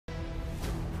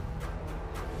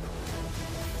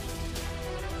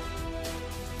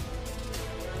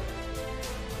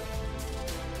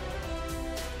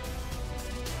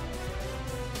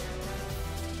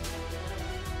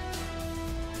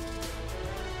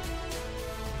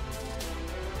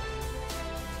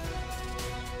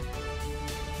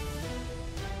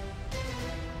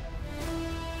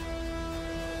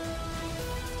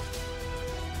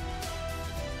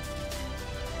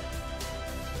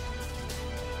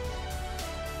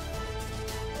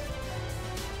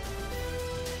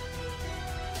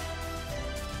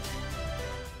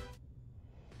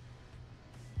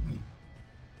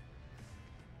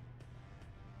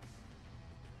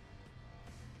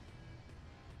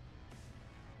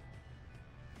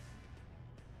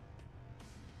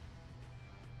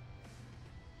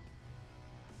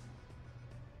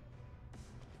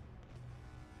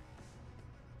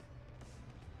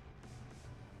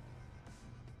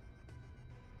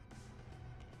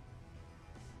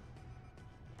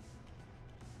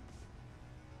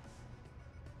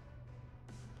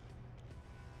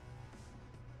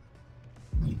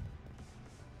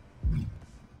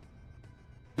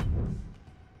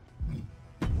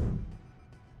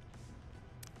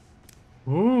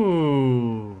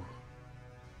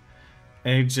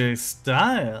AJ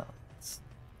Styles.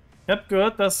 Ich habe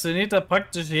gehört, dass Zenita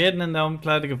praktisch jeden in der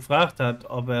Umkleide gefragt hat,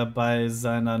 ob er bei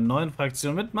seiner neuen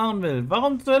Fraktion mitmachen will.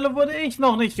 Warum zur Hölle wurde ich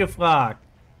noch nicht gefragt?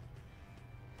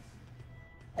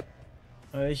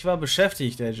 Ich war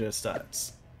beschäftigt, AJ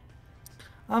Styles.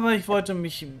 Aber ich wollte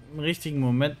mich im richtigen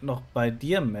Moment noch bei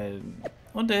dir melden.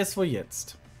 Und er ist wo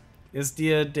jetzt? Ist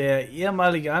dir der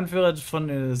ehemalige Anführer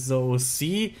von The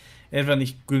OC etwa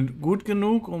nicht gut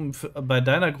genug, um bei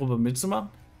deiner Gruppe mitzumachen?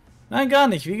 Nein, gar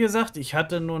nicht. Wie gesagt, ich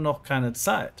hatte nur noch keine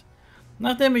Zeit.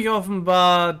 Nachdem ich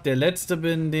offenbar der Letzte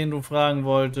bin, den du fragen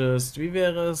wolltest, wie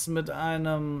wäre es mit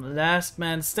einem Last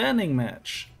Man Standing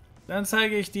Match? Dann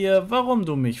zeige ich dir, warum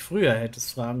du mich früher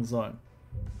hättest fragen sollen.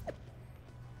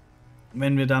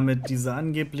 Wenn wir damit diese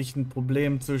angeblichen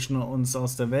Probleme zwischen uns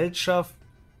aus der Welt schaffen,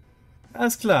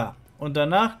 alles klar. Und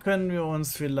danach können wir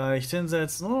uns vielleicht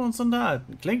hinsetzen und uns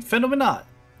unterhalten. Klingt phänomenal.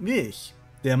 Wie ich.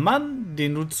 Der Mann,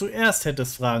 den du zuerst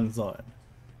hättest fragen sollen.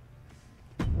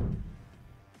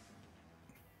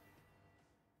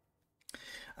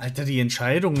 Alter, die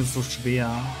Entscheidung ist so schwer.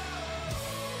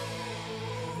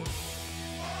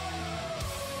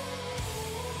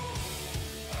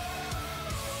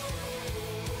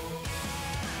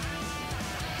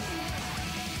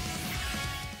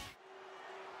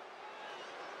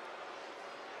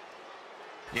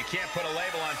 You can't put a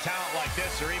label on talent like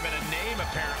this, or even a name,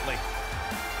 apparently.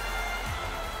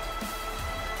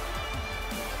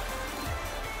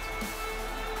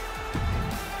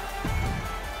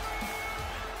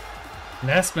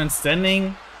 Last Man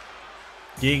Standing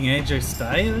gegen AJ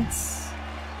Styles?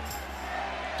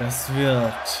 Das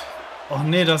wird... Oh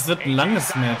nee, das wird ein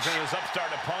langes Match.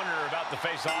 To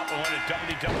face off in one of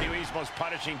WWE's most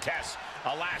punishing tests,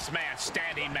 a last man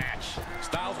standing match.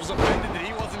 Styles was offended that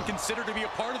he wasn't considered to be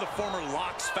a part of the former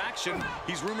Locks faction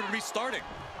he's rumored to be starting.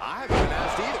 I haven't been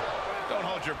asked either. Don't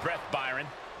hold your breath, Byron.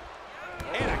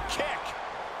 And a kick.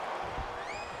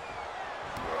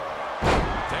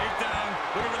 Takedown.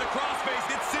 Looking for the crossface.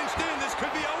 It's cinched in. This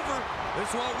could be over.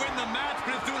 This won't win the match,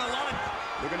 but it's doing a lot of...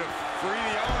 Looking to free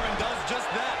the arm and does just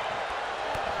that.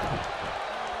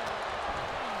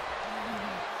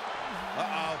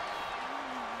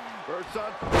 Birds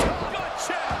on.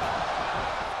 Gotcha!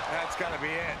 That's got to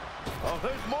be it. Oh,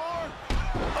 there's more.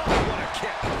 Oh, what a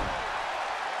kick.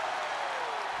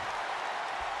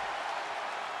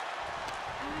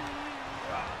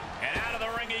 And out of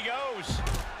the ring he goes.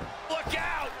 Look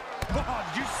out! Oh,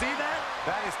 did you see that?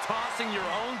 That is tossing your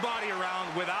own body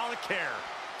around without a care.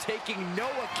 Taking no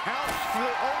account for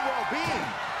their own well-being.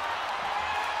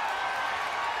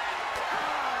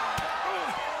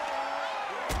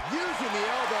 Using the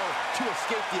elbow to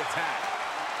escape the attack.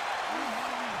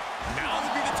 Now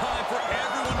would be the time for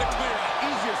everyone to clear out.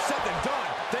 Easier said than done.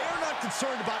 They are not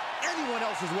concerned about anyone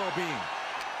else's well-being.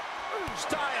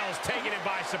 Styles taking it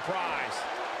by surprise.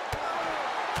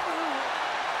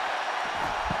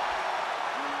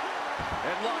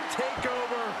 Headlock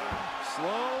takeover.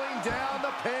 Slowing down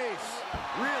the pace.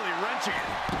 Really wrenching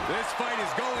it. This fight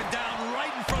is going down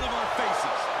right in front of our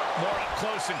faces. More up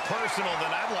close and personal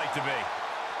than I'd like to be.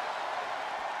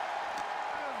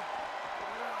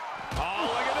 Oh,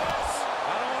 look at this.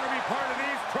 I don't want to be part of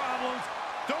these problems.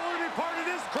 Don't want to be part of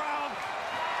this crowd.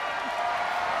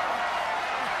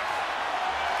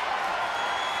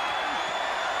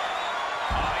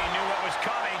 Oh, he knew what was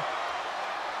coming.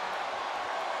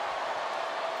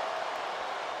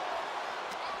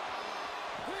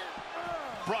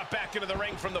 Brought back into the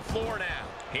ring from the floor now.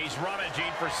 He's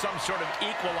rummaging for some sort of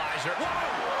equalizer. Whoa!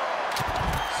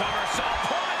 Somersault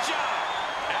plunge.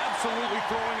 Absolutely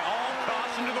throwing all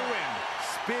caution to the wind.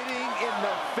 Spitting in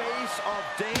the face of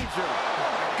danger. Oh,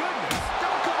 my goodness.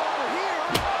 Don't come over here.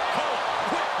 Oh,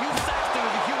 quick. Use Saxton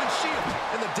as a human shield.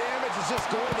 And the damage is just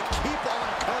going to keep on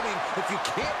coming if you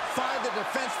can't find the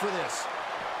defense for this.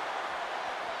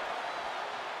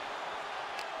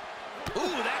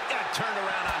 Ooh, that got turned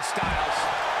around on Styles.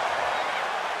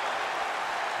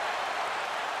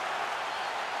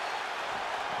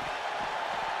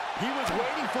 He was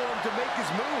waiting for him to make his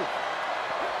move.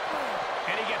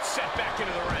 And he gets set back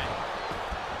into the ring.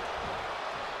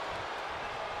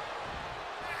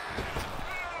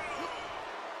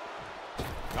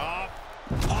 Oh,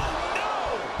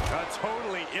 no! A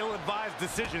totally ill-advised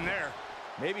decision there.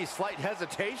 Maybe slight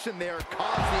hesitation there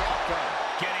caused the outcome.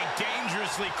 Getting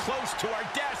dangerously close to our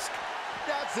desk.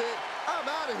 That's it. I'm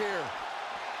out of here.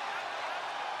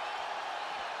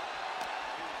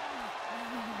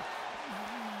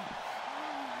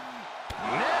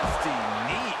 Nasty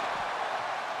knee.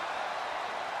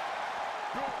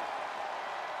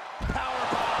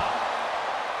 Powerbomb.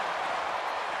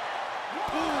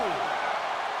 Ooh.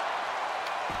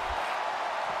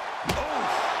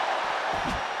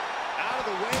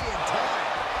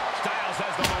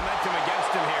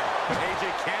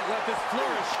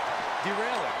 flourish.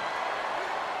 Derail it.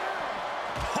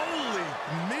 Holy,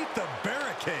 meet the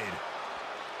barricade.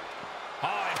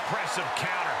 Oh, impressive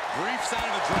counter. Brief sign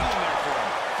of adrenaline there for him.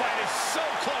 Fight is so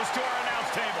close to our announce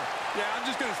table. Yeah, I'm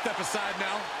just going to step aside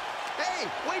now. Hey,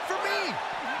 wait for me!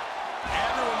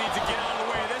 Everyone needs to get out of the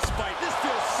way of this fight. This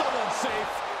feels so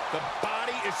unsafe. The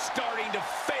body is starting to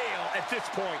fail at this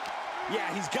point.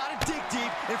 Yeah, he's got to dig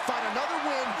deep and find another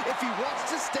win if he wants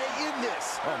to stay in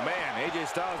this. Oh, man, AJ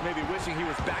Styles may be wishing he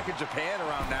was back in Japan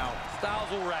around now. Styles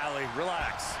will rally.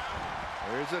 Relax.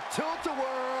 There's a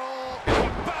tilt-a-whirl.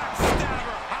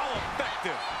 Backstabber. How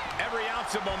effective. Every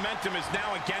ounce of momentum is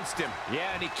now against him.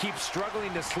 Yeah, and he keeps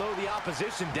struggling to slow the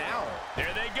opposition down.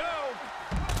 There they go.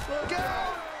 Look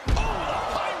out! Oh, the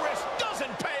high risk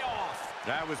doesn't pay off.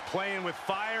 That was playing with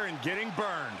fire and getting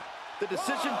burned. The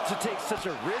decision to take such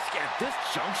a risk at this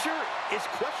juncture is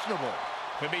questionable.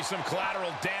 Could be some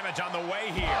collateral damage on the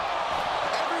way here.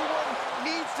 Everyone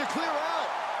needs to clear out,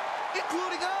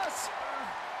 including us.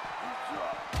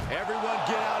 Everyone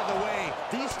get out of the way.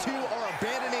 These two are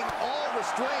abandoning all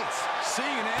restraints. Seeing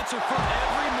an answer for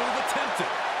every move attempted.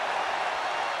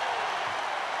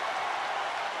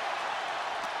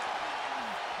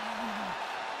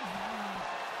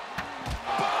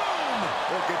 Boom!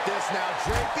 Look at this now,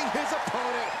 draping his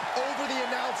opponent over the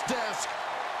announce desk.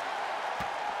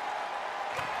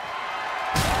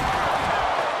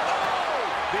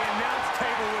 The announce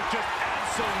table was just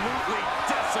absolutely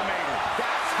decimated.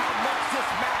 That's how much this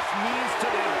match means to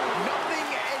them. Nothing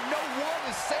and no one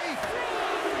is safe.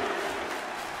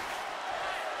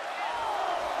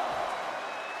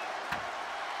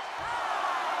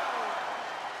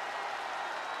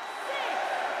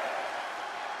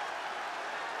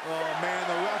 Oh, man,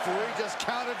 the referee just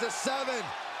counted to 7.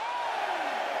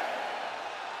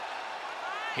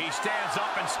 He stands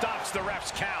up and stops the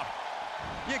ref's count.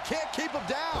 You can't keep him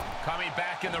down. Coming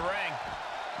back in the ring.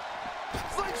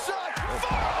 Slingshot!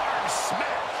 Forearm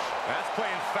smash. That's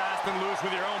playing fast and loose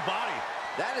with your own body.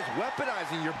 That is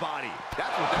weaponizing your body.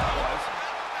 That's what that was.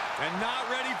 And not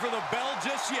ready for the bell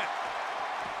just yet.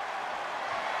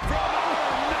 From out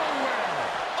of nowhere.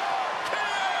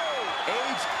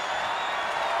 Age.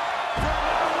 From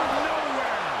out of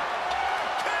nowhere.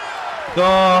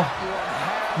 So,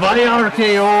 2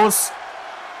 RKOs.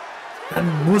 Dann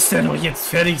muss der doch jetzt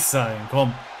fertig sein.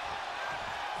 Komm.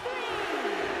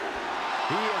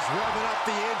 He is revving up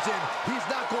the engine. He's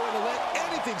not going to let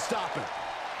anything stop him.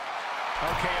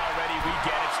 Okay, already, we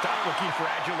get it. Stop looking for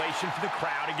adulation for the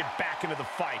crowd and get back into the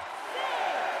fight.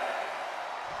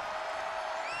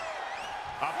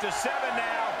 Up to 7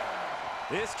 now.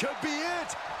 This could be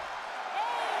it.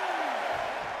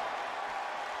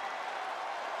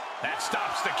 That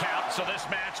stops the count, so this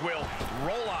match will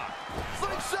roll on.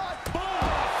 Slingshot. Boom!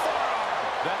 Forearm.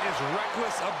 That is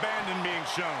reckless abandon being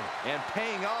shown. And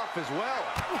paying off as well.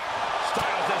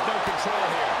 Styles has no control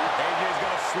here. AJ's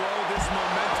going to slow this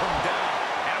momentum down.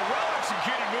 And a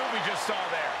well-executed move we just saw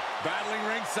there. Battling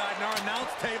ringside, and our announce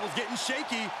table's getting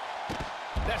shaky.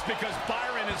 That's because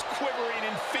Byron is quivering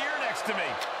in fear next to me.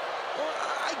 Well,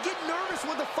 I get nervous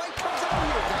when the fight comes out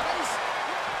here, guys.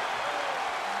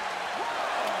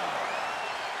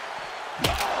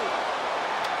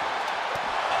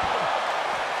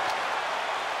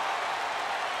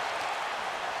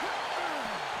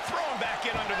 Thrown back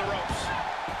in under the ropes.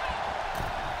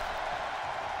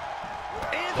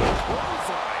 And the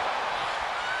clothesline.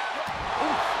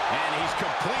 And he's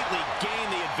completely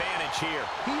gained the advantage here.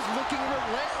 He's looking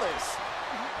relentless.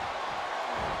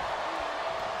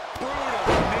 Brutal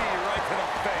knee right to the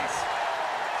face.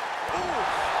 Ooh.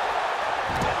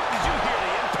 Did you hear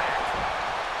the impact?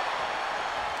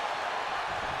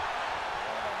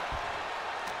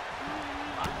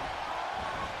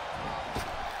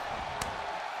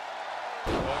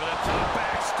 Over the top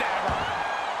backstabber.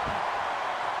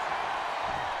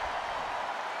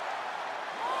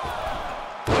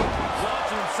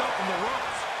 Launching himself from the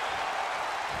ropes.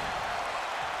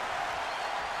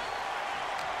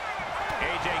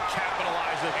 AJ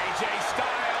capitalizes. AJ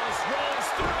Styles rolls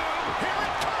through. Here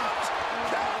it comes.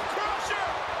 Count crusher.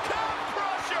 Count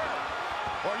crusher.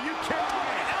 Are you kidding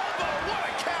me? Elbow. What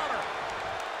a counter.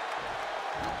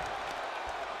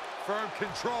 Firm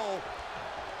control.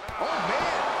 Oh,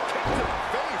 man. Kick to the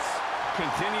face.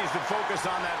 Continues to focus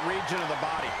on that region of the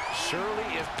body.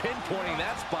 Shirley is pinpointing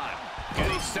that spot.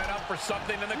 Getting set up for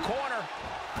something in the corner.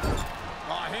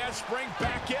 Handspring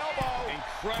back elbow.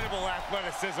 Incredible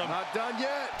athleticism. Not done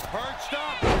yet. Perched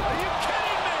up. Are you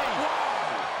kidding me?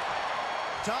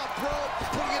 Top rope,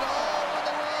 putting it all on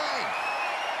the line.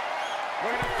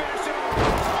 We're going to finish it off.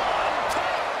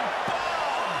 One-time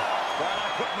bomb. Well,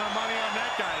 I put my money on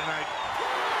that guy tonight.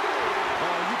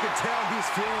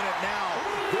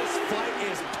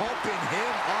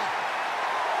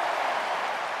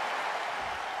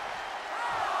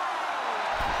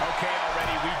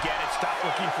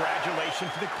 celebration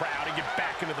for the crowd and get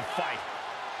back into the fight.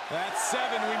 That's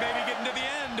 7. We may be getting to the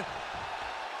end.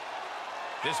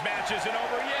 This match isn't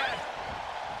over yet.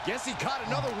 Guess he caught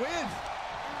another win.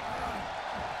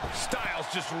 Styles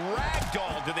just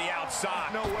ragdolled to the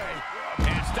outside. No way.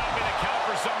 And stopping the count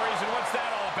for some reason. What's that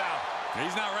all about?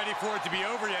 He's not ready for it to be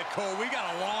over yet, Cole. We got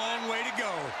a long way to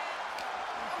go.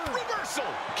 Reversal.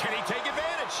 Can he take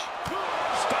advantage?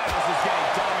 Styles is getting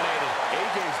dominated.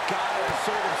 AJ's got to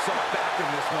assert himself back in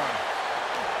this one.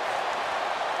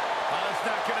 Oh, it's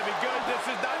not going to be good. This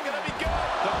is not going to be good.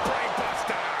 The brain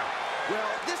buster.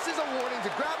 Well, this is a warning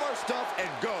to grab our stuff and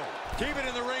go. Keep it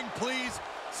in the ring, please.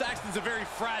 Saxton's a very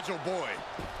fragile boy.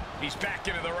 He's back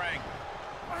into the ring.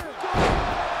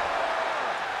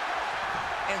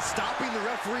 And stopping the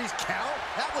referee's count?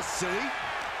 That was silly.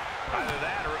 Either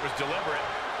that or it was deliberate.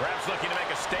 Perhaps looking to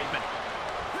make a statement.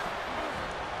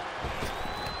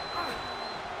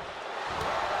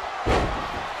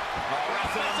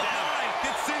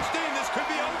 Gets cinched in. This could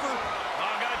be over.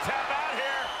 I'm going to tap out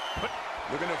here. But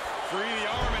Looking to free the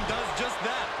arm and does just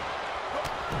that.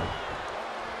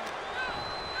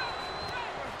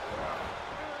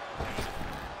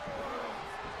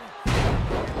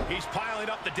 he's piling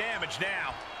up the damage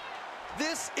now.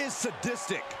 This is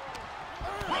sadistic.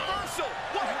 Reversal.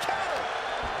 What a counter.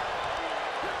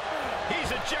 He's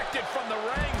ejected from the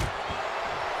ring.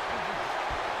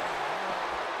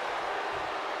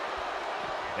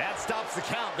 That stops the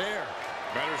count there.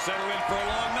 Better settle in for a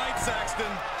long night, Saxton.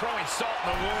 Throwing salt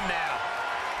in the wound now.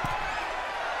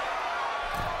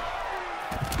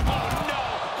 Oh, no.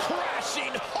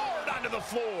 Crashing hard onto the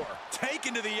floor.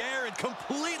 Taken to the air and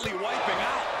completely wiping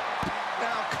out.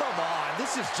 Now, come on.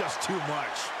 This is just too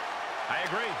much. I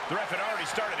agree. The ref had already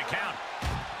started to count.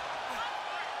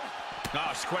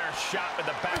 Oh, square shot with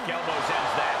the back elbows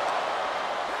ends that.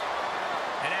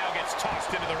 And now gets tossed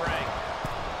into the ring.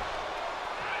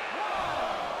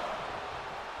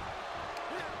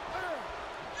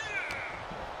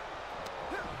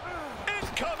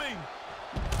 Incoming!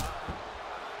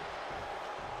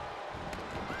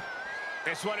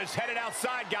 This one is headed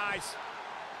outside, guys.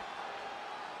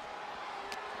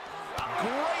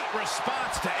 Great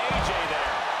response to AJ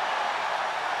there.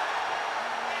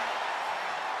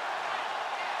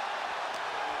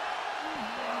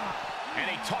 And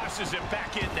he tosses him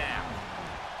back in now.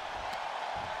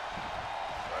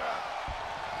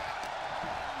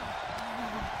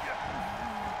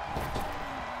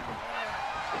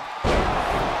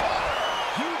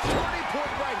 Huge turning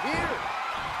point right here.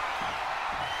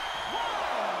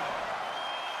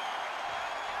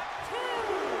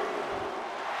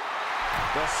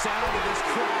 The sound of this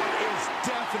crowd is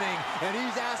deafening, and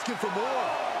he's asking for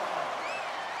more.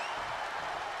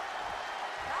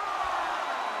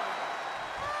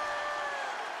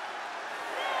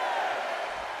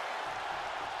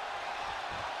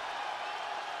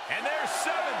 And there's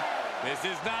 7. This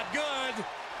is not good.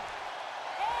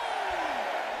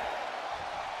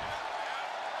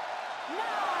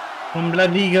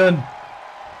 Liegen.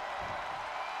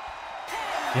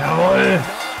 Jawohl.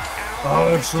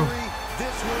 Also.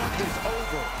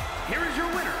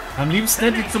 Am liebsten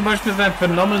hätte ich zum Beispiel sein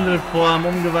Phenomenal Form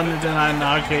umgewandelt in einen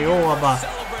RKO, aber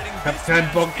ich habe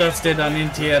keinen Bock, dass der dann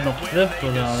hinterher noch trifft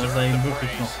oder dass er ihn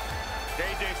wirklich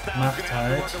noch macht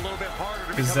halt,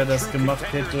 bis er das gemacht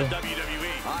hätte.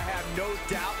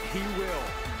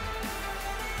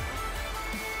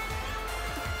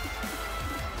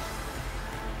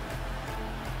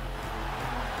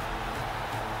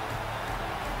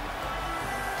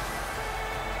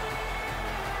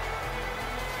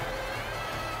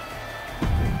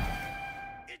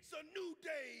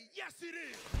 Yes, it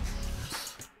is.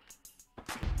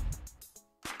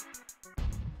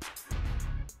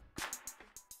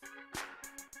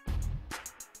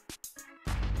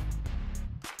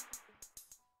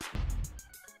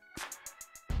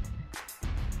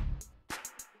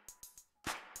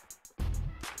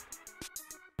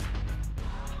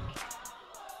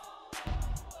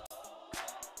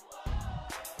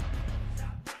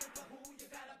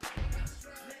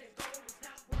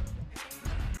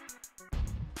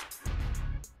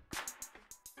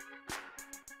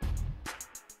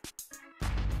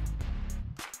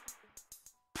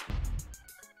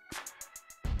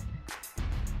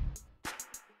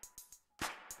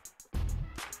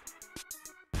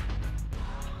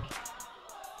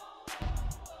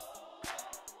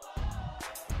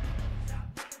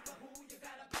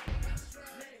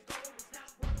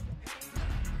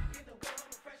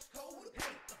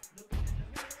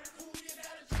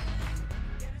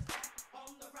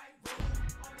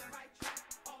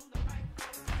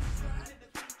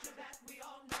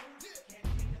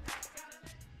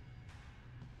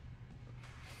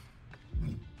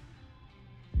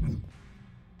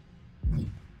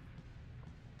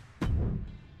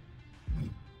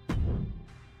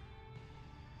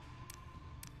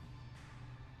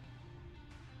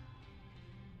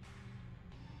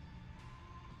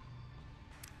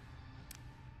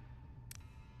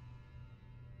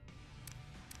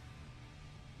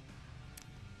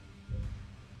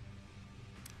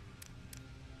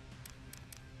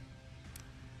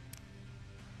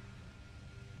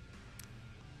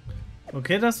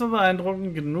 Okay, das war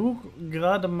beeindruckend genug.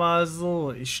 Gerade mal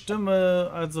so. Ich stimme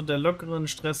also der lockeren,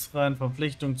 stressfreien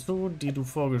Verpflichtung zu, die du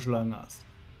vorgeschlagen hast.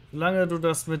 Solange du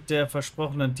das mit der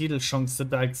versprochenen Titelchance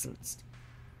deichselst.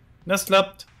 Das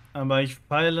klappt, aber ich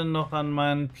feile noch an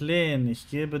meinen Plänen. Ich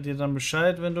gebe dir dann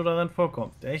Bescheid, wenn du darin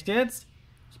vorkommst. Echt jetzt?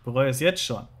 Ich bereue es jetzt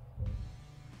schon.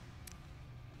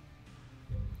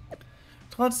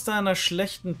 Trotz deiner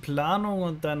schlechten Planung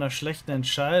und deiner schlechten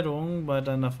Entscheidung bei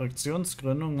deiner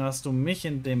Fraktionsgründung hast du mich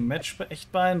in dem Match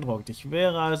echt beeindruckt. Ich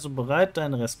wäre also bereit,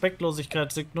 deine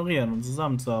Respektlosigkeit zu ignorieren und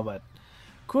zusammenzuarbeiten.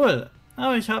 Cool,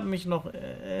 aber ich habe mich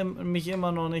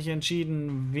immer noch nicht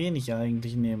entschieden, wen ich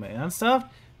eigentlich nehme. Ernsthaft?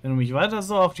 Wenn du mich weiter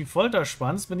so auf die Folter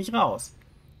spannst, bin ich raus.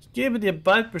 Ich gebe dir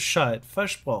bald Bescheid,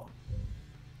 versprochen.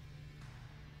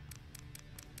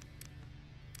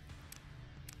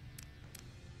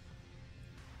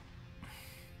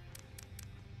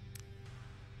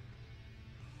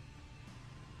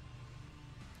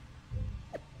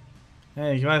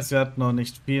 Hey, ich weiß, wir hatten noch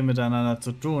nicht viel miteinander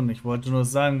zu tun. Ich wollte nur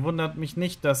sagen, wundert mich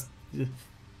nicht, dass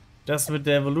das mit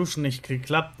der Evolution nicht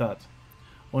geklappt hat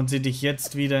und sie dich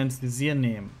jetzt wieder ins Visier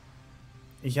nehmen.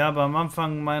 Ich habe am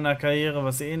Anfang meiner Karriere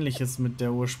was Ähnliches mit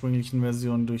der ursprünglichen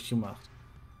Version durchgemacht.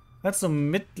 Falls du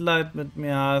Mitleid mit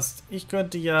mir hast, ich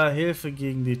könnte ja Hilfe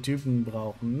gegen die Typen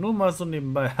brauchen. Nur mal so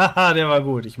nebenbei. Haha, der war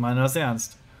gut. Ich meine das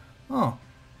ernst. Oh,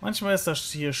 manchmal ist das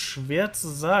hier schwer zu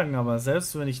sagen, aber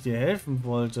selbst wenn ich dir helfen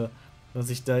wollte, was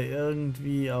ich da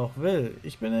irgendwie auch will,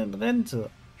 ich bin in Rente.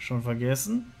 Schon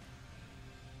vergessen?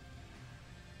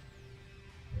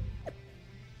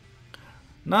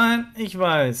 Nein, ich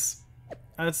weiß.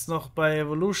 Als noch bei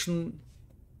Evolution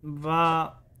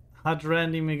war, hat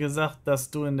Randy mir gesagt, dass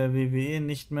du in der WWE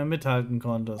nicht mehr mithalten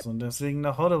konntest und deswegen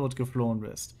nach Hollywood geflohen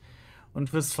bist. Und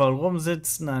fürs faul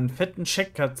rumsitzen einen fetten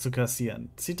Check zu kassieren.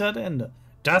 Zitat Ende.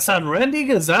 Das hat Randy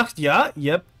gesagt? Ja?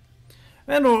 Yep.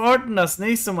 Wenn du Orton das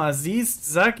nächste Mal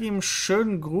siehst, sag ihm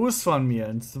schönen Gruß von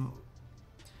mir.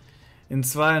 In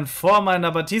zwei vor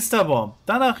meiner Batista-Bomb.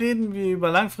 Danach reden wir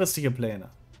über langfristige Pläne.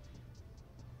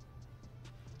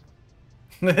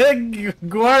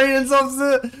 Guardians of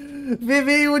the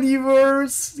WWE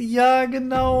Universe. Ja,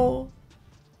 genau.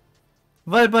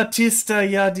 Weil Batista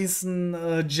ja diesen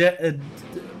wie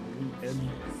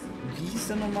hieß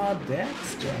der nochmal?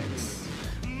 Jax?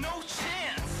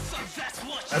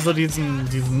 Also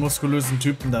diesen muskulösen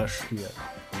Typen da spielt.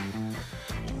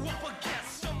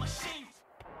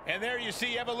 And there you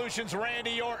see Evolution's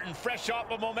Randy Orton fresh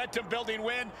off a momentum-building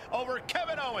win over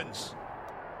Kevin Owens.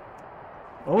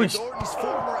 Oh, It's Orton's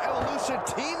former Evolution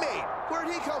teammate. Where'd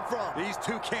he come from? These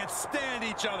two can't stand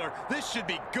each other. This should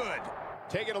be good.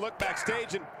 Taking a look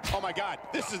backstage, and oh my God,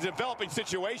 this is a developing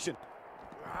situation.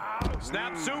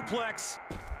 Snap suplex.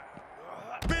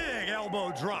 Big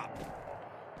elbow drop.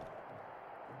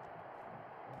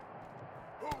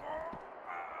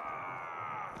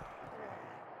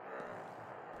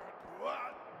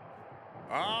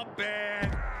 Up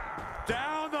and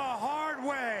down the hard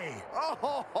way.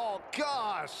 Oh,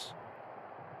 gosh.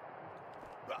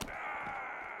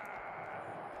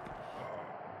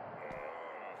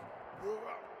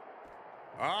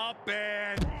 Up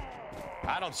and...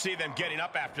 I don't see them getting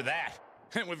up after that.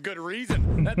 And with good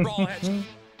reason. That brawl had...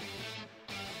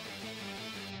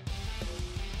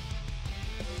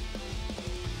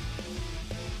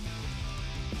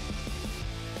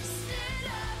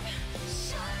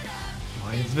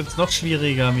 Oh, jetzt wird es noch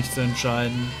schwieriger, mich zu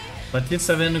entscheiden.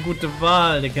 Batista wäre eine gute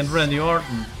Wahl, der kennt Randy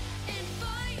Orton.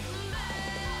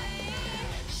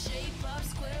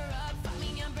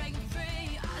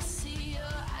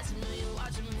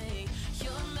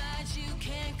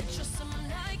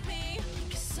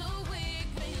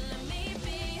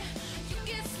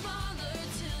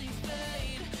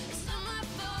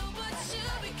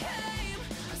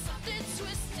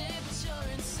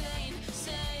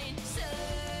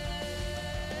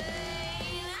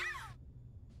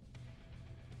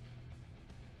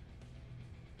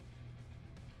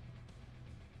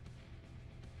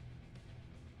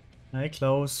 Hi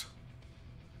Klaus.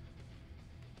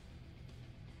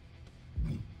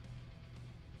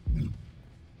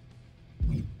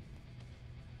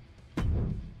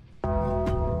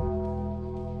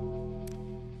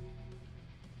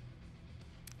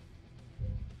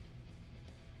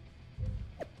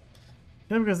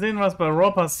 Ich habe gesehen, was bei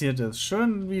Raw passiert ist.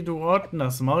 Schön, wie du Orton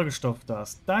das Maul gestopft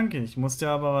hast. Danke, ich muss dir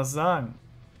aber was sagen.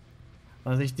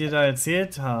 Was ich dir da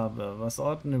erzählt habe, was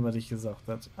Orton über dich gesagt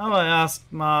hat. Aber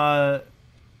erstmal,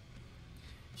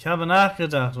 ich habe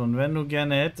nachgedacht und wenn du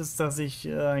gerne hättest, dass ich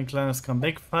ein kleines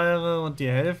Comeback feiere und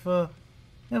dir helfe,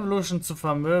 Evolution zu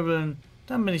vermöbeln,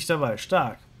 dann bin ich dabei.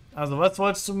 Stark. Also was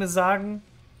wolltest du mir sagen?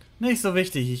 Nicht so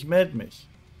wichtig, ich melde mich.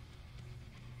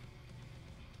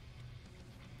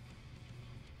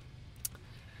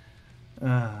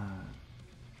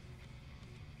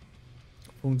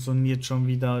 Funktioniert schon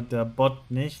wieder der Bot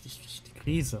nicht. Ich kriege die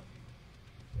Krise.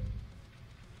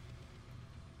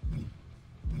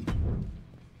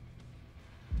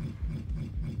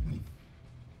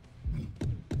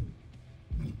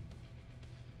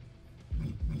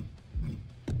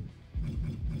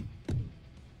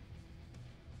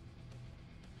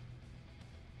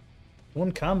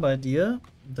 Und kam bei dir,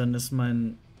 dann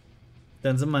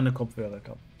sind meine Kopfhörer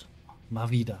kaputt. Mal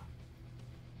wieder.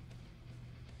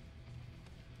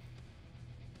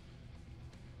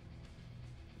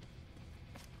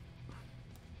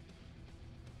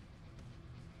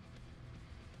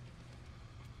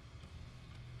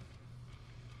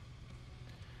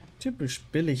 Typisch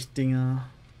billig Dinger.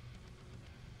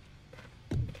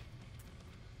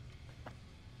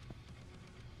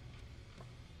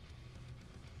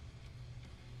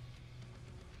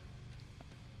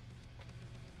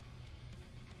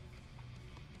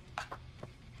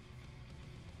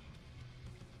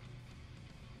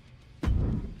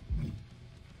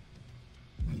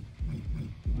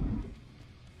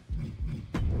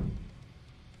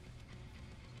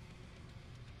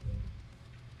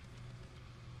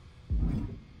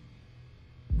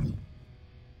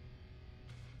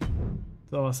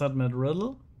 So, was hat mit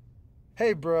Riddle?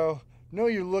 Hey bro, know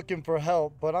you're looking for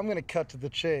help, but I'm gonna cut to the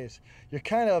chase. You're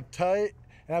kind of uptight,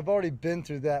 and I've already been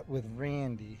through that with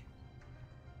Randy.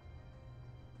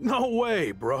 No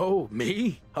way, bro.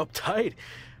 Me? Uptight?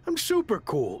 I'm super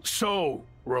cool. So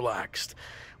relaxed.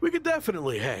 We could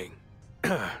definitely hang.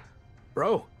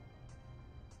 Bro?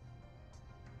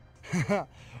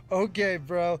 Okay,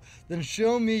 bro. Then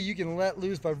show me you can let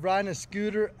loose by riding a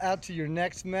scooter out to your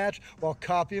next match while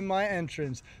copying my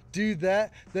entrance. Do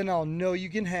that, then I'll know you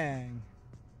can hang.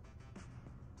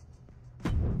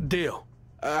 Deal.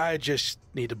 I just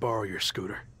need to borrow your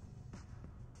scooter.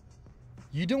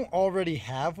 You don't already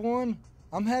have one?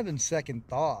 I'm having second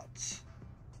thoughts.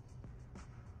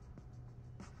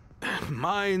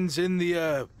 Mine's in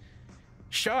the,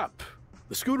 shop.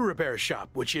 The scooter repair shop,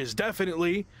 which is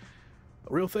definitely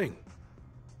a real thing.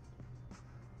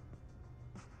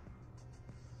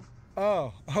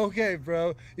 Oh, okay,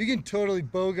 bro. You can totally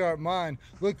bogart mine.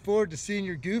 Look forward to seeing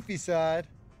your goofy side.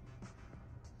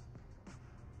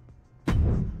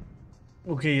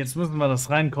 Okay, jetzt müssen wir das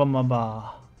reinkommen,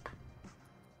 aber...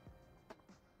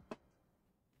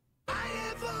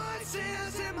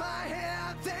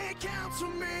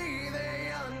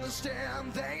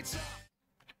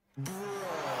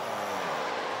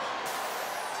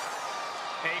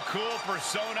 A cool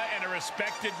persona and a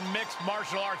respected mixed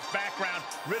martial arts background.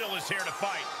 Riddle is here to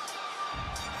fight.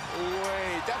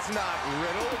 Wait, that's not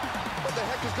Riddle. What the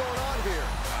heck is going on here?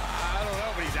 I don't know,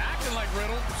 but he's acting like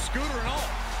Riddle, scooter and all.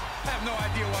 I have no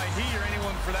idea why he or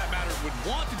anyone for that matter would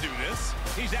want to do this.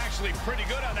 He's actually pretty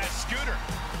good on that scooter.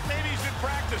 Maybe he's been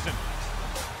practicing.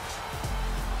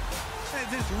 Is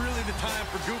this really the time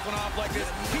for goofing off like this?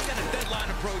 He's got a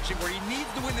deadline approaching where he needs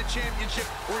to win the championship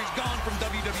or he's gone from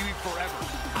WWE forever.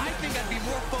 I think I'd be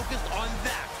more focused on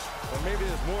that. Or maybe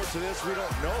there's more to this we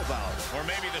don't know about. Or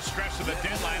maybe the stress of the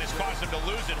deadline has caused him to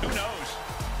lose it. Who knows?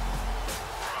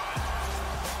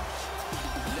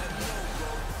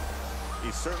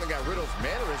 He's certainly got Riddle's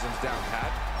mannerisms down, Pat.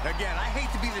 Again, I hate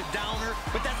to be the downer,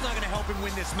 but that's not going to help him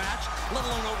win this match, let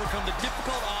alone overcome the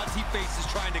difficult odds he faces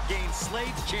trying to gain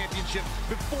Slade's championship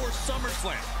before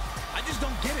SummerSlam. I just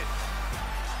don't get it.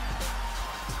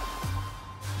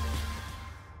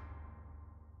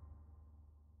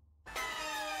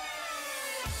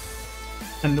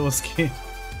 Kann losgehen.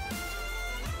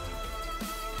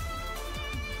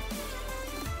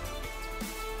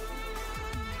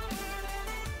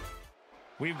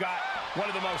 We've got one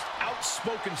of the most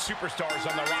outspoken superstars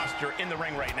on the roster in the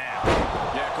ring right now.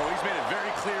 Yeah, Cole, he's made it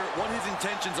very clear what his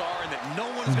intentions are and that no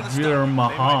one's going to stop him.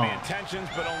 They might be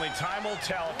intentions, but only time will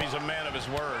tell if he's a man of his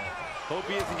word. Hope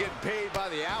he isn't getting paid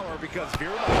by the hour because Veer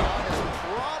Mahaan is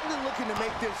probably looking to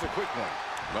make this a quick one.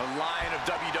 The Lion of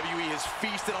WWE has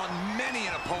feasted on many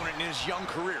an opponent in his young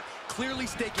career, clearly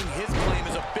staking his claim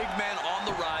as a big man on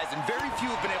the rise, and very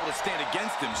few have been able to stand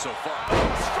against him so far.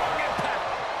 Strong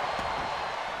impact.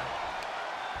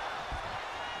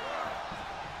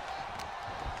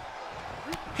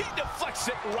 He deflects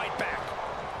it right back.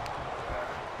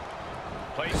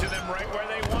 Placing them right where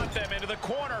they want them, into the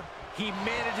corner. He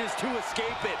manages to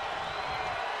escape it.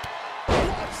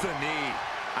 Watch the knee.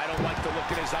 I don't like the look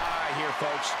in his eye here,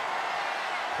 folks.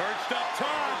 Perched up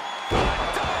top. A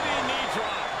diving knee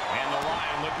drop. And the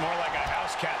Lion looked more like a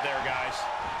house cat there, guys.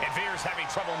 And Veer's having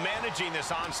trouble managing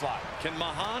this onslaught. Can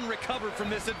Mahan recover from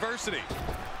this adversity?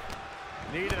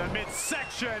 Needed a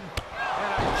midsection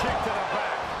and a kick to the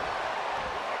back.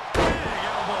 Big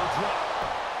elbow drop.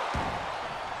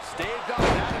 Staved off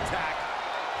that attack.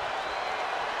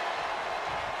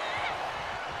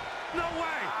 No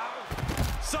way!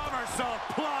 Somersault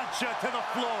plancha to the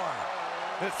floor.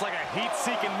 It's like a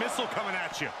heat-seeking missile coming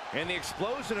at you. And the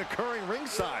explosion occurring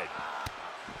ringside.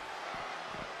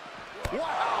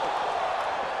 Wow!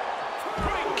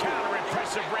 Great counter,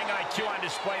 impressive ring IQ on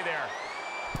display there.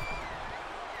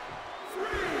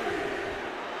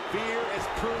 Veer is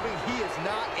proving he is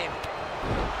not in.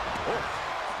 Oh,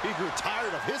 he grew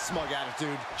tired of his smug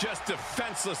attitude. Just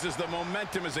defenseless as the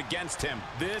momentum is against him.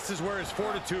 This is where his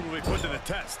fortitude will be put to the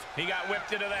test. He got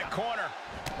whipped into that corner.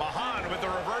 Mahan with the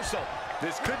reversal.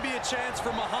 This could be a chance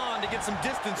for Mahan to get some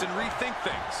distance and rethink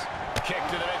things. Kick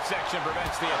to the midsection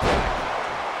prevents the attack.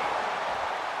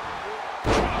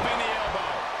 Dropping the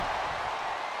elbow.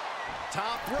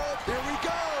 Top rope, here we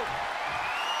go.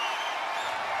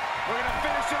 We're going to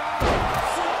finish it off.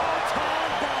 Slow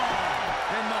time bomb.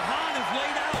 And Mahan is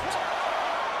laid out.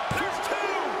 There's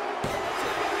two.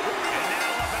 And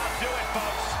that'll about do it,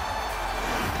 folks.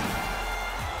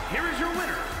 Here is your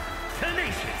winner,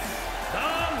 Tenacious, the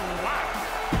Lock.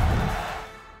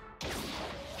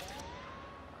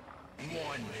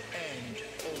 One and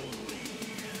only.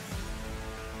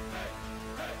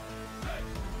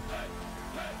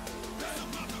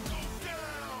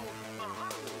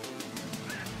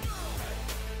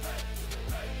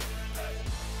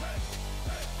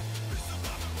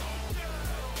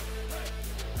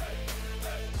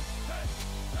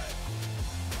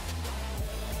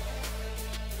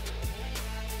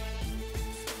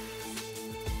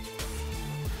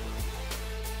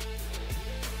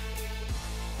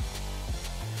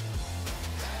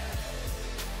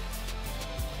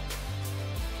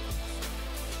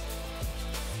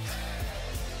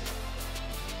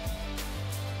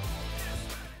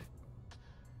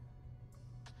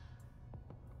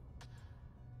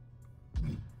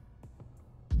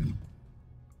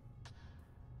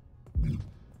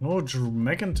 Oh, Drew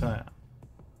McIntyre.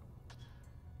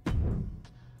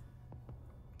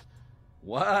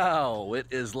 Wow, it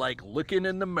is like looking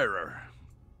in the mirror.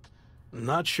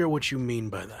 Not sure what you mean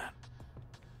by that.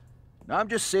 I'm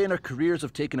just saying our careers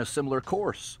have taken a similar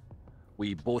course.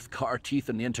 We both cut our teeth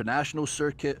in the international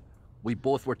circuit. We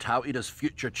both were touted as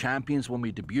future champions when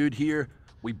we debuted here.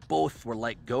 We both were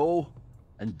let go.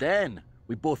 And then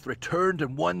we both returned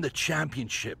and won the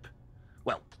championship.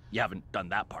 Well, you haven't done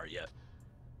that part yet.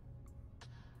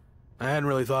 I hadn't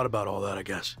really thought about all that, I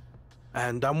guess.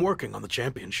 And I'm working on the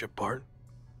championship part.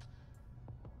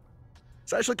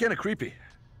 It's actually kind of creepy.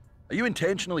 Are you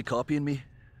intentionally copying me?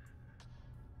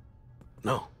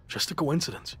 No, just a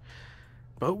coincidence.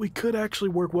 But we could actually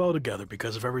work well together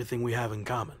because of everything we have in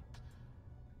common.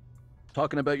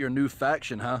 Talking about your new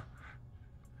faction, huh?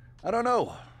 I don't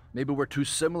know. Maybe we're too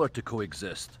similar to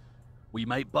coexist. We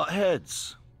might butt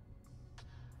heads.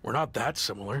 We're not that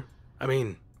similar. I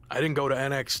mean, I didn't go to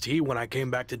NXT when I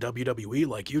came back to WWE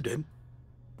like you did.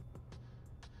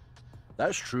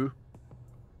 That's true.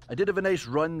 I did have a nice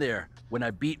run there when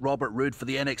I beat Robert Roode for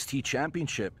the NXT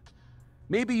Championship.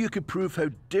 Maybe you could prove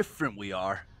how different we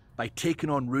are by taking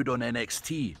on Roode on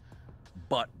NXT,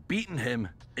 but beating him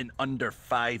in under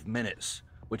 5 minutes,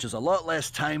 which is a lot less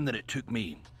time than it took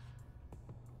me.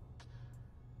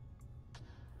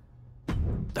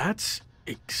 That's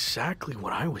exactly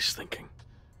what I was thinking.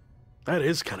 That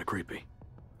is kind of creepy.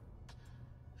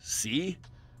 See?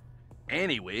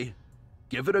 Anyway,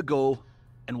 give it a go,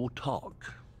 and we'll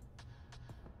talk.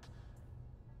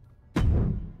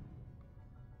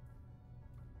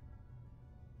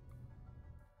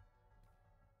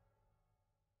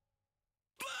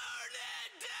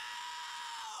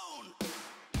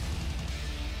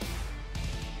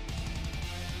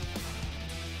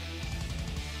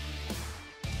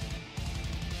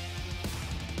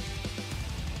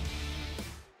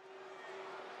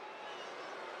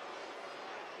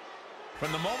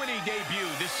 From the moment he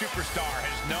debuted, this superstar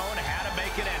has known how to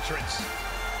make an entrance.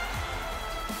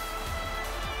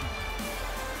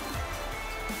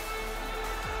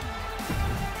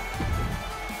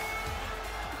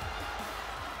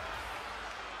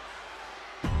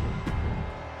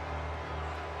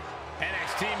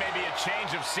 NXT may be a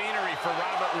change of scenery for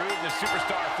Robert Roode, the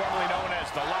superstar formerly known as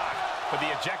The Lock, but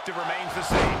the objective remains the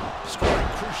same, score a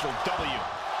crucial W.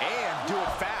 And do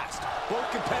it fast. Both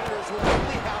competitors will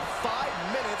only have 5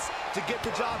 minutes to get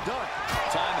the job done.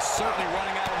 Time is certainly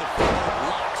running out on the floor.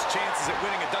 Locks chances at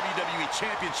winning a WWE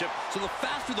Championship, so the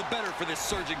faster the better for this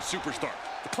surging superstar.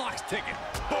 The clock's ticking.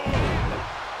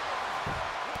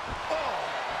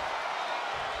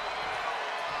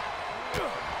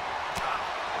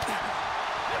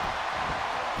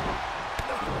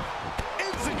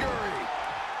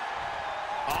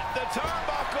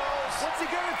 Turnbuckles. What's he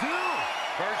gonna do?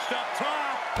 First up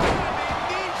top.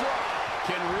 Knee drop.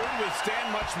 Can Rude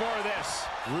withstand much more of this?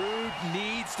 Rude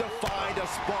needs to find a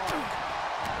spark.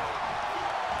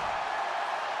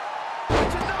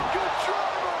 It's a no-good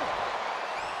driver.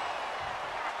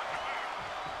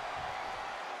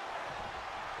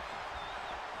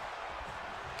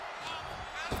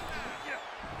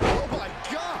 Oh my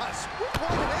gosh! What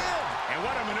one hand? And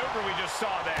what a maneuver we just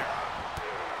saw there.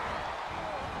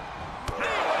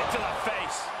 To the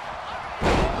face.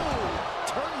 Oh,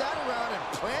 turned that around and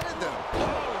planted them. Oh,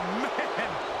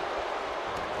 man.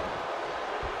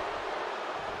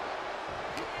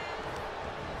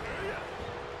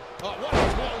 Oh, what a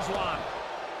clothesline.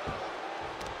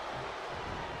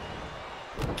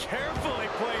 Carefully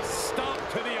placed stomp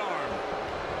to the arm.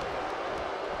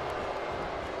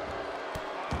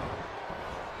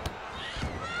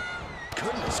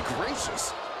 Goodness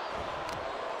gracious.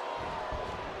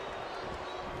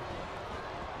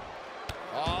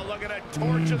 Oh, look at it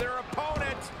torture their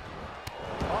opponent.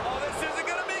 Oh, this isn't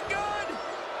going to be good.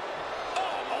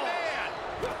 Oh, man.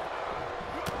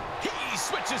 He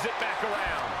switches it back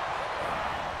around.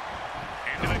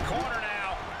 Into the corner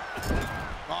now.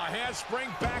 Oh, handspring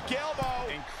back elbow.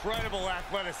 Incredible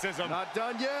athleticism. Not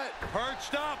done yet.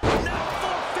 Perched up. Now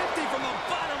 450 from the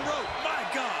bottom rope. My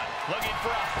God. Looking for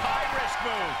a high-risk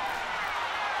move.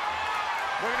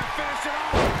 We're going to finish it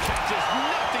off. Catches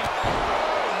nothing.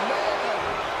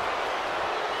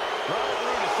 Robert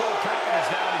Roode is full of confidence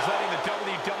now, and he's letting the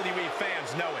WWE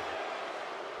fans know it.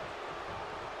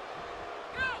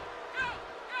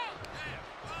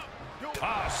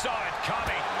 Ah, saw it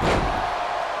coming.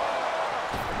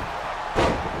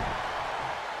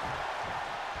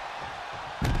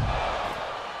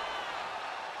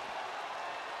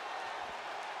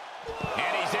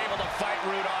 And he's able to fight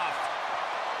Roode off.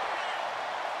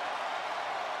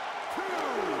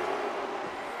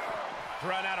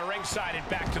 Thrown out of ringside and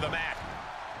back to the mat.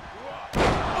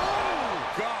 Oh,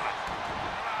 God.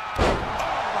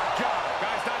 Oh, my God.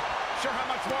 Guys, not sure how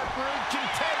much more Roode can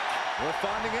take. We're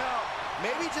finding out.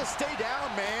 Maybe just stay down,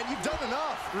 man. You've done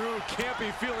enough. Roode can't be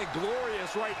feeling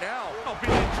glorious right now. I'll be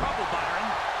in trouble,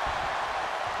 Byron.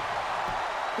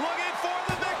 Looking for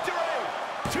the victory.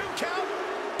 2 count.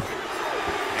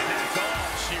 And that's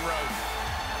all she wrote.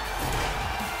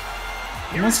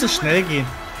 Musste schnell gehen.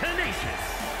 Tenacious,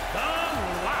 the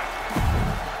Lock.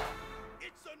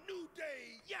 It's a new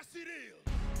day. Yes, it is.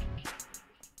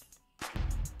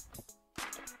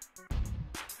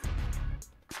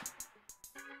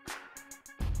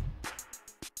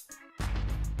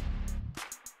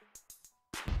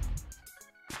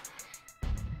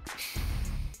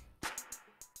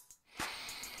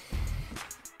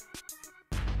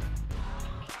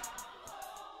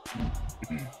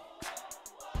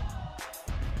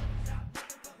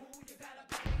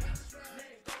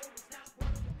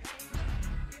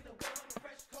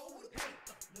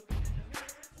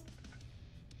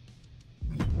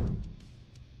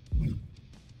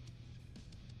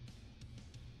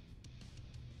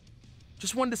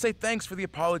 Just wanted to say thanks for the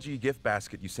apology gift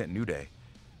basket you sent New Day.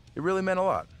 It really meant a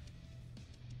lot.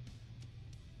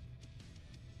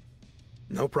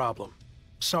 No problem.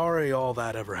 Sorry all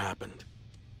that ever happened.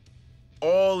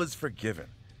 All is forgiven.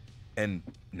 And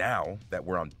now that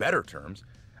we're on better terms,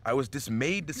 I was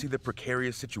dismayed to see the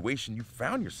precarious situation you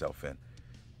found yourself in.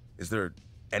 Is there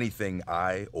anything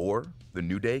I or the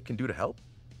New Day can do to help?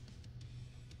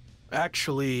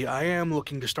 Actually, I am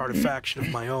looking to start a faction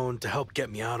of my own to help get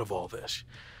me out of all this.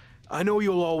 I know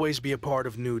you'll always be a part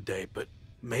of New Day, but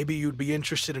maybe you'd be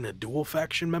interested in a dual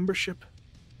faction membership?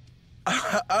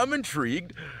 I'm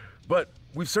intrigued, but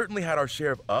we've certainly had our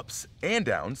share of ups and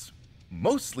downs,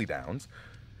 mostly downs.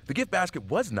 The gift basket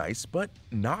was nice, but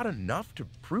not enough to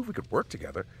prove we could work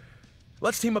together.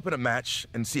 Let's team up in a match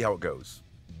and see how it goes.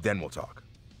 Then we'll talk.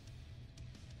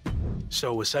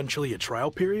 So essentially a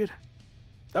trial period?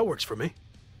 That works for me.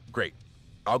 Great.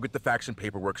 I'll get the faction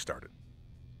paperwork started.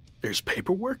 There's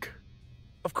paperwork?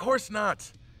 Of course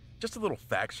not. Just a little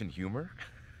faction humor.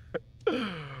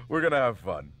 We're gonna have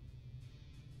fun.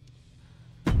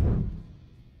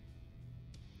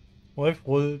 Wolf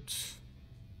rollt.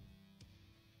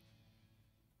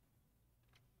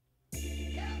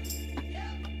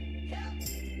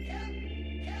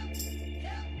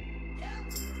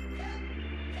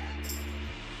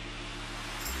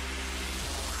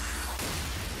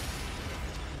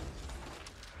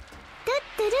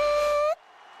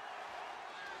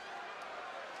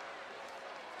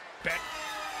 Bet.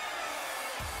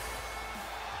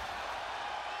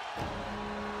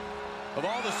 Of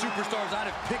all the superstars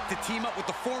I'd have picked to team up with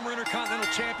the former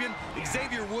Intercontinental Champion,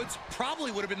 Xavier Woods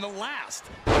probably would have been the last.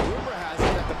 Rumor has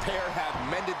it that the pair have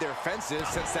mended their fences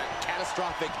since that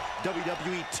catastrophic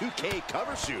WWE 2K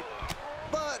cover shoot.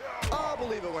 But I'll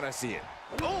believe it when I see it.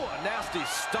 Oh, a nasty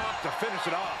stomp to finish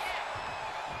it off.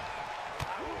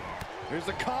 Here's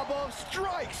a combo of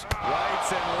strikes.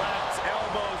 Rights and lefts,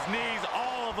 elbows, knees,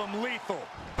 all of them lethal.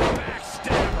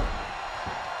 Backstabber.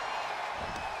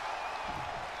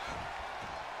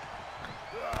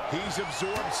 He's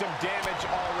absorbed some damage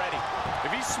already.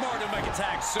 If he's smart, he'll make a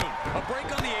tag soon. A break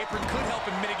on the apron could help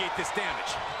him mitigate this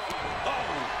damage. Oh!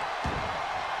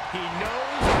 He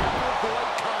knows how to avoid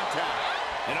contact.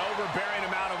 An overbearing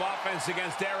amount of offense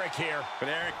against Eric here. But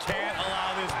Eric can't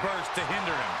allow this burst to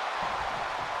hinder him.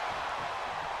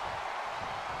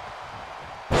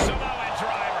 Samoan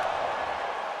driver.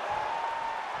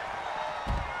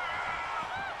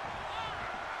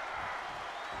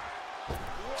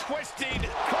 Twisting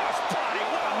crossbody.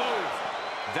 What a move.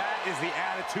 That is the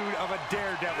attitude of a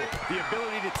daredevil. The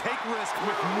ability to take risks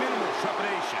with minimal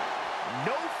trepidation.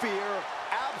 No fear,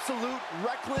 absolute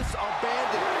reckless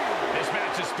abandon. This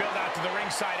match is spilled out to the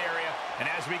ringside area, and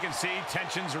as we can see,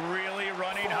 tension's really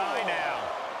running high now.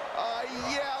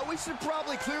 Yeah, we should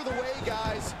probably clear the way,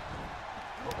 guys.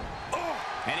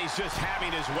 And he's just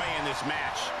having his way in this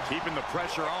match. Keeping the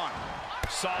pressure on.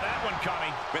 Saw that one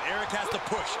coming. But Eric has to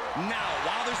push now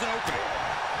while there's an opening.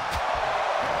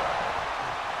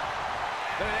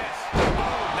 Look at this.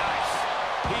 Oh, nice.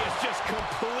 He has just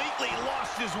completely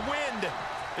lost his wind.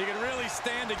 He can really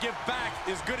stand to give back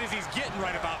as good as he's getting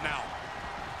right about now.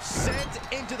 Sent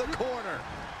into the corner.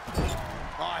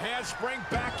 A handspring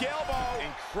back elbow.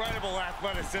 Incredible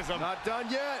athleticism. Not done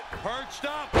yet. Perched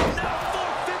up. Now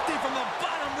 450 from the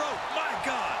bottom rope. My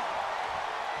God.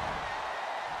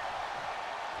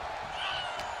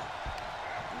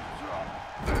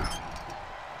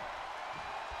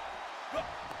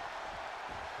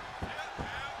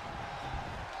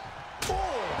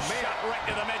 Right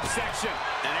to the midsection.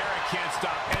 And Eric can't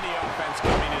stop any offense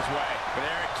coming his way. But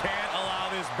Eric can't allow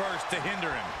this burst to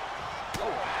hinder him. Oh.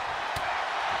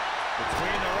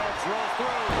 Between the ropes, roll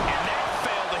through. And that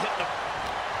failed to hit the...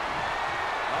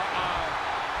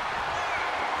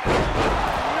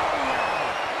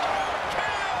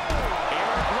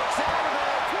 Eric looks out of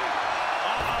it.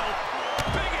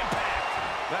 Big impact.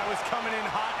 That was coming in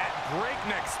hot at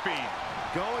breakneck speed.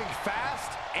 Going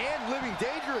fast and living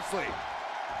dangerously.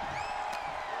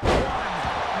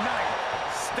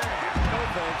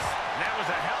 That was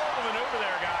a hell of a maneuver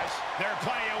there, guys. There are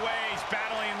plenty of ways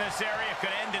battling in this area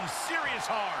could end in serious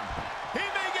harm. He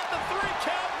may get the 3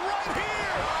 count right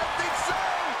here. I think so.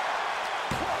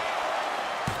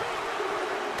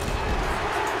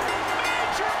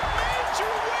 Major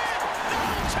win.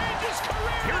 That'll change his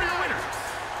career. Here are your winners,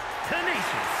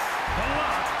 Tenacious, The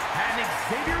Rock, and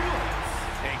Xavier Woods.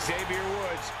 Xavier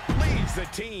Woods leads the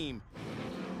team.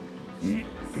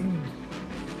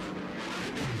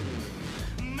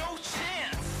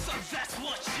 That's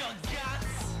what you got.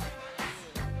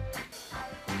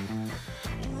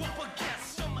 Up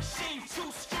against a machine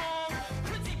too strong.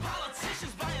 Pretty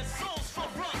politicians buying souls for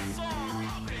us all.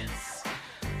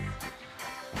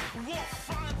 Won't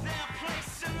find their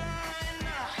place in line.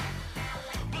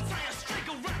 But I am straight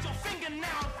around your finger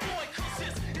now, boy, cause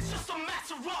it's just a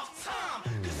matter of time.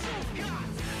 Cause you've got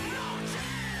no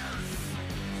chance.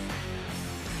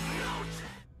 No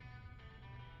chance.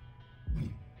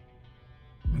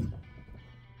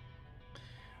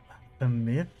 A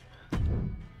myth?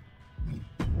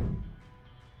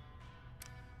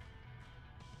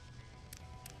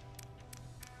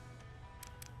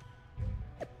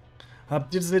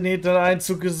 Habt ihr den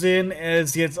Ether-Einzug gesehen? Er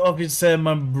ist jetzt offiziell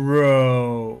mein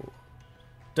Bro.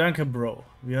 Danke, Bro.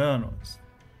 Wir hören uns.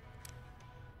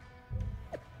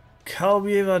 Kaum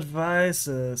jemand weiß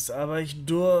es, aber ich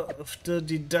durfte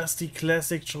die Dusty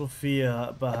Classic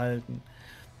Trophäe behalten,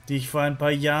 die ich vor ein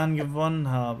paar Jahren gewonnen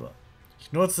habe.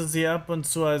 Ich nutze sie ab und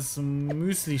zu als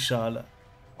Müslischale.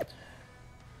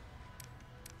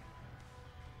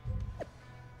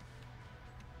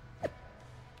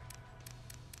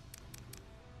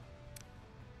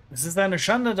 Es ist eine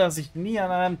Schande, dass ich nie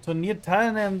an einem Turnier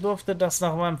teilnehmen durfte, das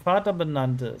nach meinem Vater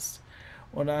benannt ist.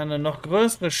 Und eine noch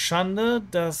größere Schande,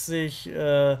 dass sich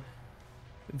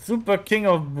Super King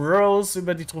of Bros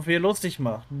über die Trophäe lustig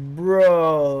macht.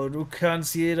 Bro, du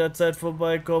kannst jederzeit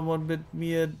vorbeikommen und mit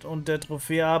mir und der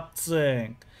Trophäe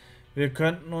abzuhängen. Wir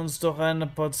könnten uns doch eine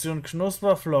Portion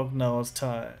Knusperflocken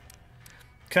austeilen.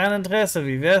 Kein Interesse.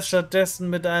 Wie wär's stattdessen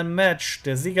mit einem Match?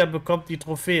 Der Sieger bekommt die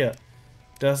Trophäe.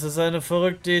 Das ist eine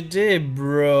verrückte Idee,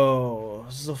 Bro.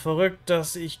 So verrückt,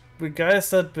 dass ich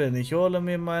begeistert bin. Ich hole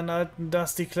mir meinen alten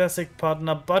Dusty Classic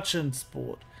Partner Butch ins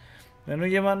Boot. Wenn du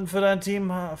jemanden für dein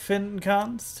Team finden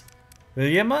kannst. Will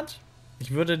jemand?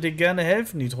 Ich würde dir gerne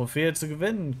helfen, die Trophäe zu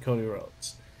gewinnen, Cody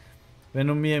Rhodes. Wenn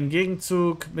du mir im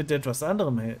Gegenzug mit etwas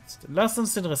anderem hilfst. Lass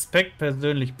uns den Respekt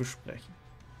persönlich besprechen.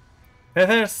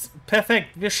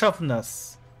 Perfekt, wir schaffen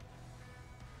das.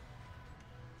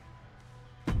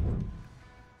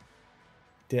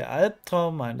 Der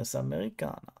Albtraum eines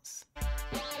Amerikaners.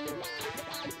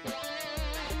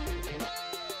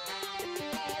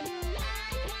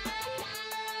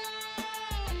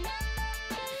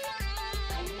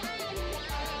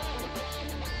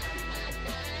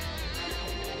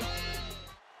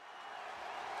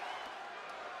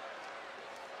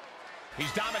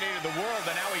 He's dominated the world,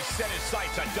 and now he's set his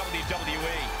sights on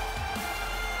WWE.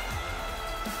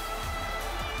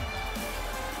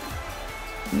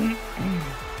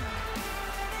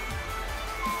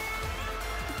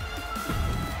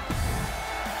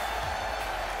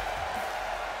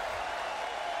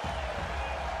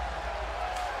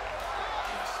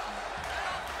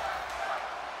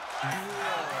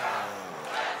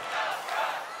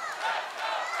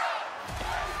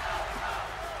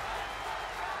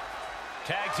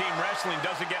 Tag team wrestling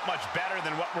doesn't get much better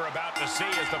than what we're about to see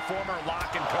as the former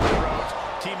Lock and Cody Rhodes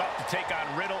team up to take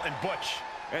on Riddle and Butch.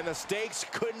 And the stakes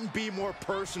couldn't be more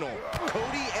personal.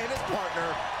 Cody and his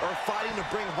partner are fighting to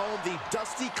bring home the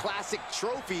Dusty Classic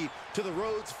trophy to the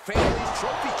Rhodes family's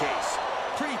trophy case.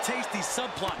 Pretty tasty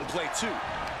subplot in play, too.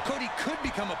 Cody could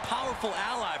become a powerful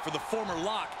ally for the former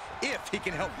Lock if he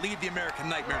can help lead the American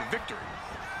Nightmare to victory.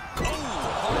 Oh,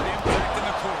 hard impact in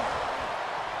the corner.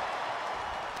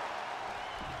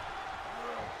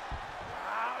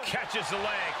 Catches the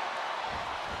leg.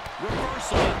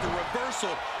 Reversal after reversal.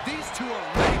 These two are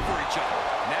ready for each other.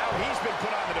 Now he's been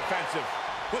put on the defensive.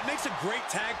 What makes a great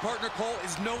tag partner, Cole,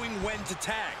 is knowing when to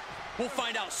tag. We'll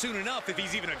find out soon enough if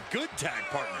he's even a good tag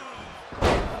partner.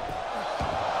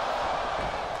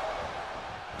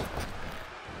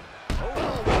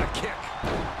 Oh, what a kick.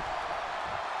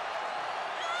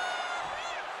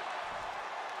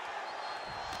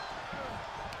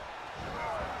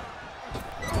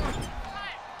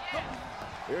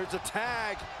 Here's a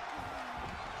tag.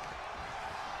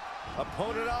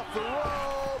 Opponent off the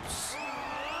ropes.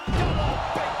 Double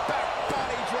big back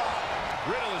body drop.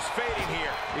 Riddle is fading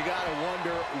here. You gotta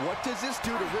wonder, what does this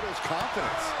do to Riddle's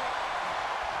confidence?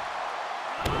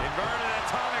 Inverted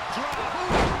atomic drop.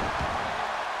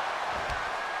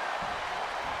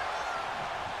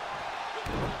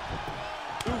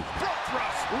 Ooh, front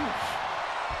thrust. Ooh.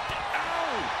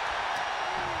 Ow!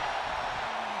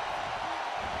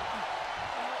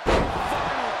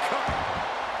 Final cover.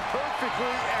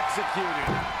 Perfectly executed.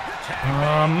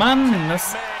 Oh Mann,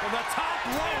 das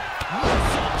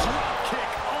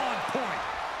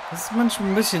ist manchmal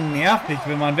ein bisschen nervig,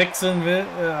 wenn man wechseln will,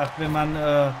 wenn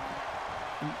man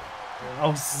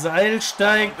aufs Seil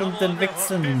steigt und dann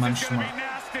wechseln die manchmal.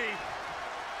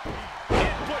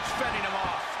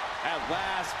 At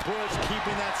last, Butch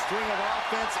keeping that string of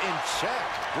offense in check.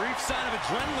 Brief sign of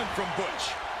adrenaline from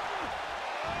Butch.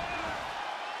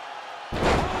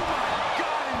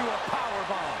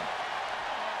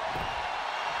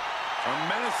 A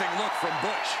menacing look from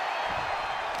Butch.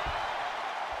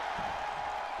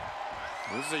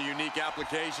 This is a unique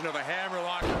application of a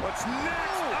hammerlock. What's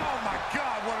next? Oh my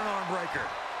God, what an arm breaker.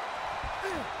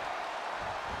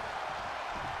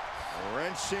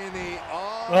 Wrenching the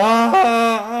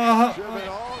arm. Driven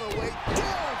all the way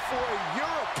down for a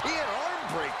European arm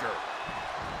breaker.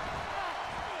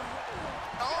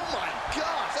 Oh my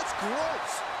gosh, that's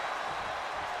gross.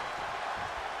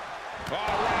 Oh,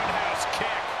 roundhouse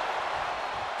kick.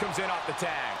 Comes in off the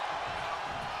tag.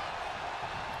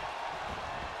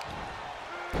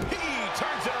 He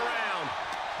turns it around.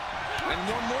 And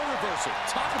one more reversal.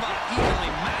 Talk about evenly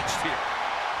matched here.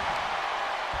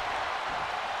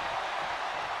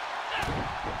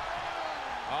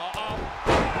 Uh-oh.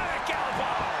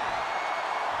 Gallopar.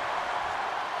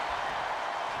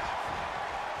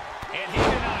 And he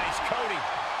denies Cody.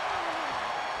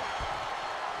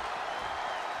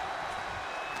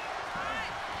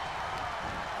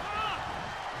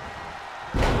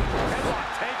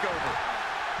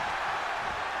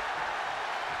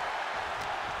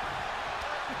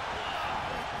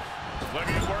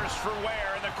 Looking worse for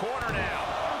wear in the corner now.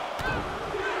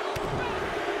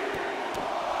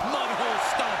 Mudhole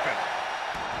stomping.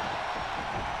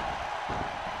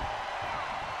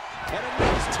 And a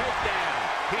nice takedown.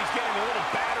 He's getting a little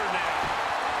battered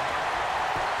now.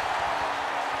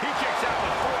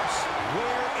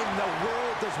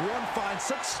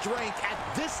 such strength at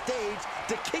this stage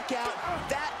to kick out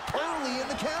that early in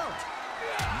the count.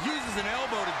 Uses an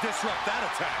elbow to disrupt that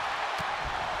attack.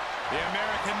 The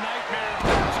American Nightmare.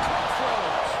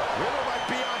 Crossroads. Riddle might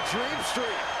be on Dream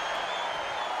Street.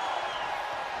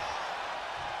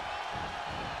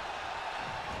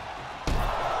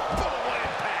 Boom, what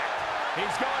impact.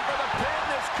 He's going for the pin.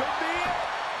 This could be it.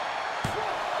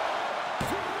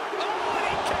 Oh, and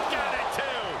he kicked out at 2.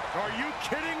 Are you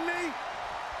kidding me?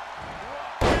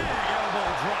 Big elbow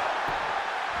drop.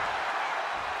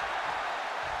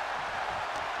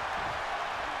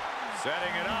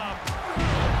 Setting it up.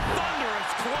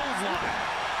 Thunderous clothesline.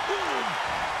 Boom.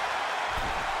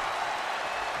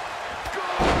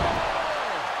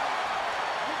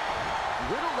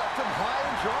 Riddle left him high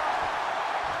and dry.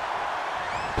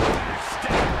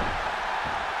 Step.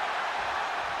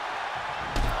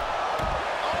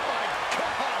 Oh my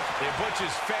God! And Butch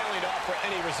is failing to offer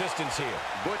any resistance here.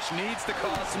 Butch needs to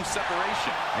cause some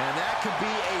separation. And that could be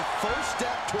a first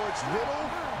step towards Riddle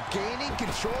gaining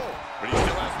control. But he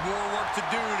still has more work to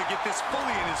do to get this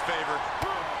fully in his favor.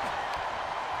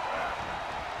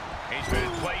 He's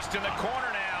been placed in the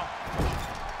corner now.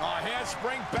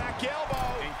 Handspring back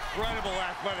elbow. Incredible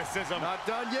athleticism. Not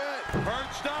done yet.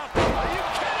 Perched up. Are you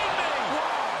kidding me?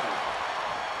 Oh.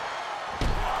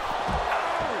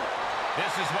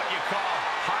 This is what you call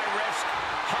high risk,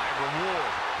 high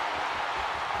reward.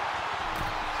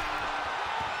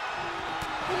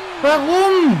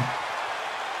 Warum?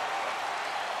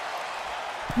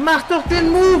 Mach doch den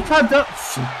Move, verdammt!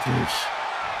 Fick dich.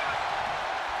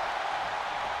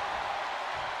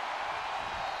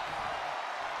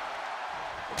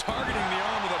 Targeting the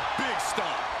arm with a big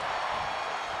stomp.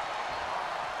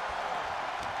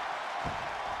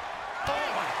 Oh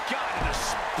my God, in the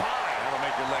spine. That'll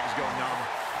make your legs go numb.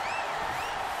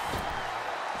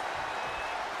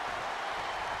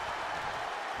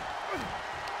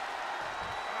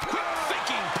 Quick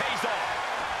thinking pays off.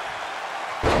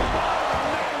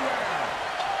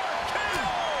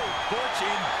 Butch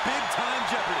in big-time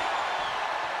jeopardy.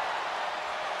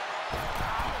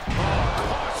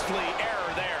 Costly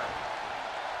error there.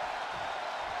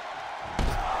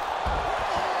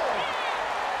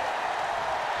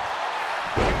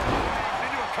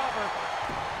 Into a cover.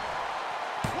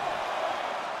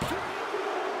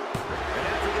 And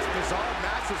after this bizarre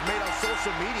match was made on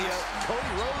social media,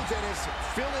 Cody Rhodes and his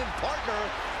fill-in partner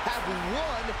have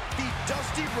won the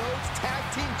Dusty Rhodes Tag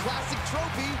Team Classic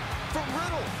Trophy from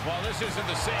Riddle. While this isn't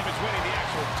the same as winning the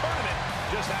actual tournament,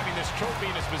 just having this trophy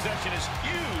in his possession is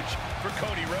huge for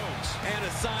Cody Rhodes. And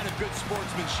a sign of good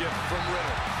sportsmanship from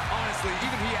Riddle. Honestly,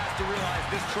 even he has to realize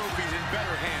this trophy's in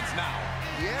better hands now.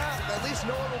 Yeah, at least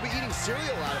no one will be eating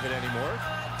cereal out of it anymore.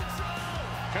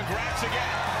 Congrats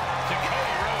again to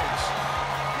Cody Rhodes.